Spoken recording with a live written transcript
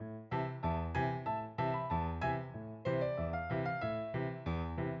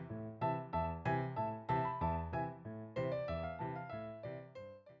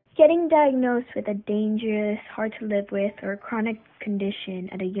Getting diagnosed with a dangerous, hard to live with, or chronic condition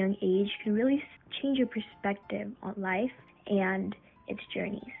at a young age can really change your perspective on life and its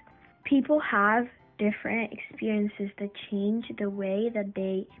journeys. People have different experiences that change the way that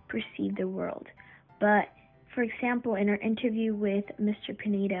they perceive the world. But, for example, in our interview with Mr.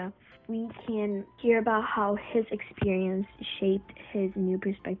 Pineda, we can hear about how his experience shaped his new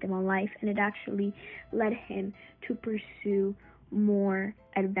perspective on life, and it actually led him to pursue more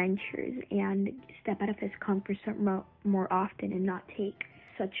adventures and step out of his comfort zone more often and not take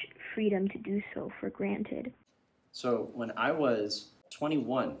such freedom to do so for granted. So when I was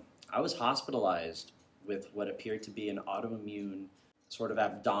 21, I was hospitalized with what appeared to be an autoimmune sort of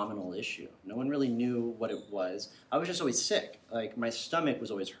abdominal issue. No one really knew what it was. I was just always sick. Like, my stomach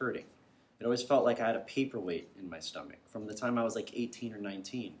was always hurting. It always felt like I had a paperweight in my stomach from the time I was like 18 or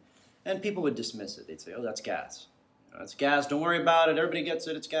 19. And people would dismiss it. They'd say, oh, that's gas. It's gas, don't worry about it, everybody gets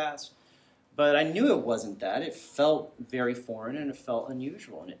it, it's gas. But I knew it wasn't that. It felt very foreign and it felt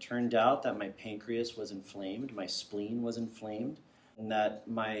unusual. And it turned out that my pancreas was inflamed, my spleen was inflamed, and that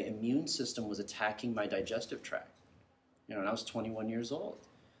my immune system was attacking my digestive tract. And I was 21 years old.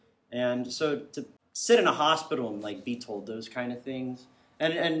 And so to sit in a hospital and like be told those kind of things,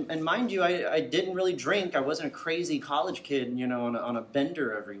 and mind you, I didn't really drink. I wasn't a crazy college kid, on a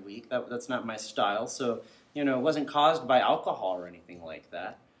bender every week. That's not my style. So, it wasn't caused by alcohol or anything like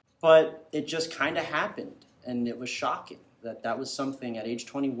that. But it just kind of happened, and it was shocking that was something at age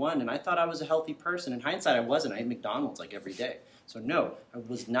 21, and I thought I was a healthy person. In hindsight, I wasn't. I ate McDonald's like every day. So no, I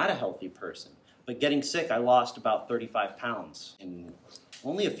was not a healthy person. But getting sick, I lost about 35 pounds in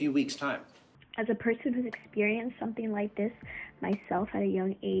only a few weeks' time. As a person who's experienced something like this myself at a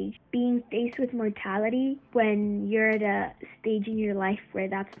young age, being faced with mortality when you're at a stage in your life where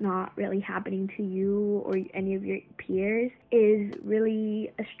that's not really happening to you or any of your peers is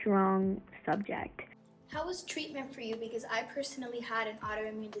really a strong subject. How was treatment for you? Because I personally had an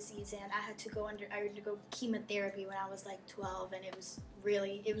autoimmune disease and I undergo chemotherapy when I was like 12, and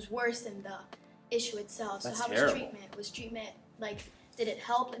it was worse than the issue itself. That's so how terrible. was treatment like, did it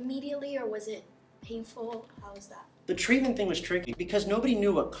help immediately or was it painful? How was that? The treatment thing was tricky because nobody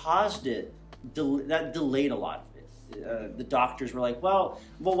knew what caused it. That delayed a lot of it. The doctors were like, well,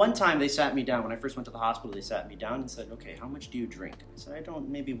 one time they sat me down. When I first went to the hospital, they sat me down and said, okay, how much do you drink? I said, I don't,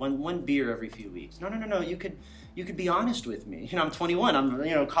 maybe one beer every few weeks. No, you could be honest with me. I'm 21. I'm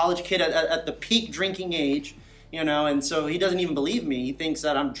a college kid at the peak drinking age, and so he doesn't even believe me. He thinks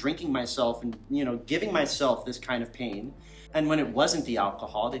that I'm drinking myself and, giving myself this kind of pain. And when it wasn't the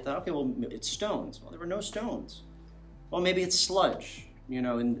alcohol, they thought, okay, well, it's stones. Well, there were no stones. Well, maybe it's sludge,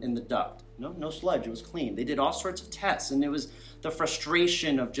 in the duct. No sludge, it was clean. They did all sorts of tests, and it was the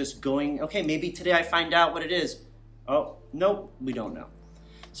frustration of just going, okay, maybe today I find out what it is. Oh, nope, we don't know.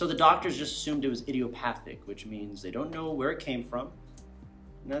 So the doctors just assumed it was idiopathic, which means they don't know where it came from.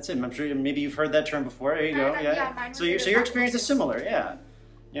 And that's it. I'm sure maybe you've heard that term before. There you go. Yeah. So your experience is similar, yeah.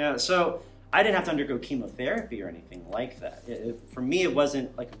 Yeah, so I didn't have to undergo chemotherapy or anything like that. For me, it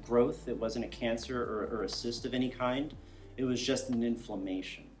wasn't like a growth. It wasn't a cancer or a cyst of any kind. It was just an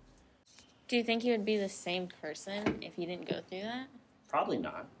inflammation. Do you think you would be the same person if you didn't go through that? Probably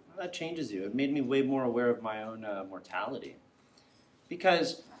not. That changes you. It made me way more aware of my own mortality.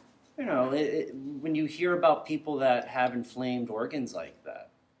 Because, when you hear about people that have inflamed organs like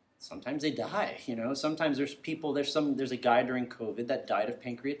that, sometimes they die, Sometimes there's a guy during COVID that died of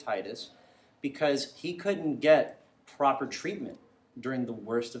pancreatitis because he couldn't get proper treatment during the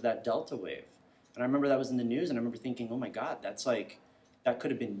worst of that Delta wave. And I remember that was in the news, and I remember thinking, oh my God, that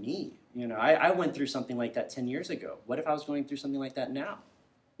could have been me. I went through something like that 10 years ago. What if I was going through something like that now?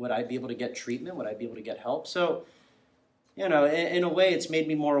 Would I be able to get treatment? Would I be able to get help? So, in a way, it's made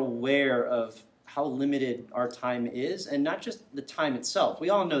me more aware of how limited our time is, and not just the time itself. We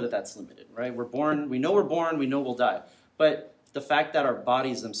all know that that's limited, right? We know we'll die. But the fact that our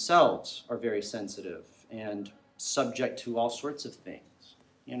bodies themselves are very sensitive and subject to all sorts of things,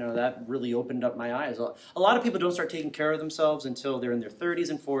 that really opened up my eyes. A lot of people don't start taking care of themselves until they're in their 30s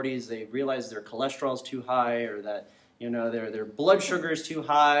and 40s. They realize their cholesterol is too high, or that their blood sugar is too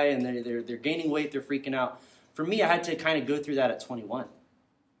high, and they're gaining weight. They're freaking out. For me, I had to kind of go through that at 21.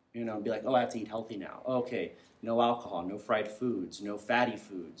 And be like, oh, I have to eat healthy now. Okay, no alcohol, no fried foods, no fatty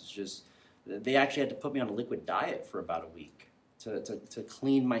foods. Just they actually had to put me on a liquid diet for about a week to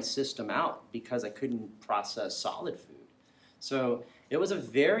clean my system out because I couldn't process solid food. So it was a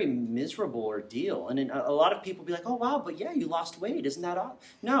very miserable ordeal. And then a lot of people be like, oh, wow, but yeah, you lost weight. Isn't that odd?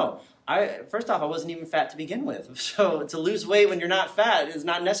 No. First off, I wasn't even fat to begin with. So to lose weight when you're not fat is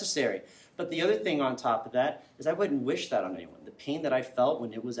not necessary. But the other thing on top of that is I wouldn't wish that on anyone. The pain that I felt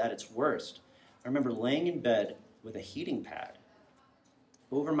when it was at its worst. I remember laying in bed with a heating pad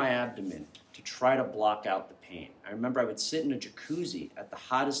over my abdomen to try to block out the pain. I remember I would sit in a jacuzzi at the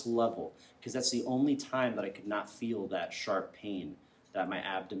hottest level because that's the only time that I could not feel that sharp pain that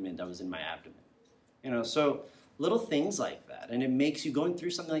was in my abdomen. So little things like that. And it makes you, going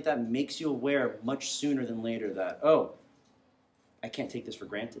through something like that makes you aware much sooner than later that, oh, I can't take this for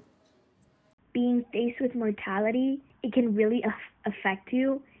granted. Being faced with mortality, it can really affect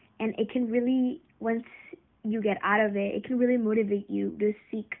you, and it can really, once you get out of it, it can really motivate you to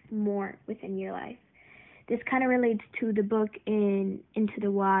seek more within your life. This kind of relates to the book in Into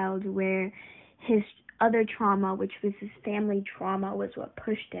the Wild, where his other trauma, which was his family trauma, was what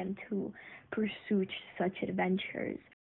pushed him to pursue such adventures.